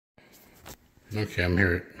Okay, I'm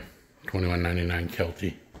here at $21.99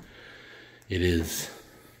 Kelty. It is,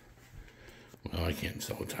 well, I can't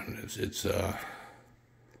tell what time it is. It's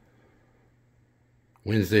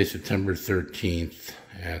Wednesday, September 13th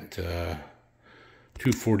at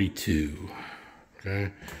 2:42.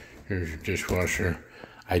 Okay, here's your dishwasher.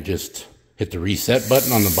 I just hit the reset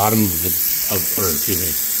button on the bottom of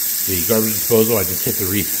the garbage disposal. I just hit the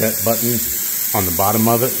reset button on the bottom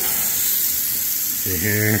of it. See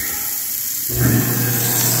here. So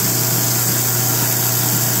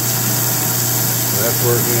that's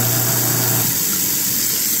working.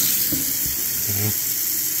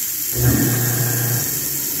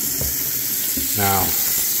 Now,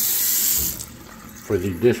 for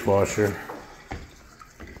the dishwasher,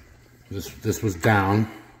 this was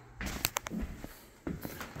down,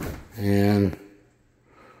 and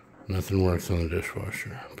nothing works on the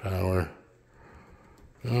dishwasher. Power.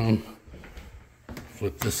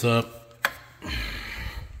 Flip this up.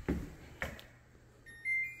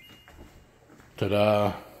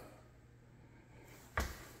 Ta-da.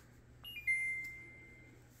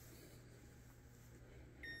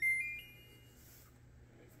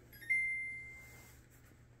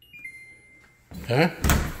 Okay.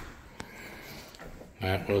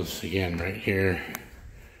 That was, again, right here.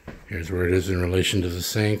 Here's where it is in relation to the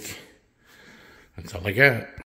sink. That's all I got.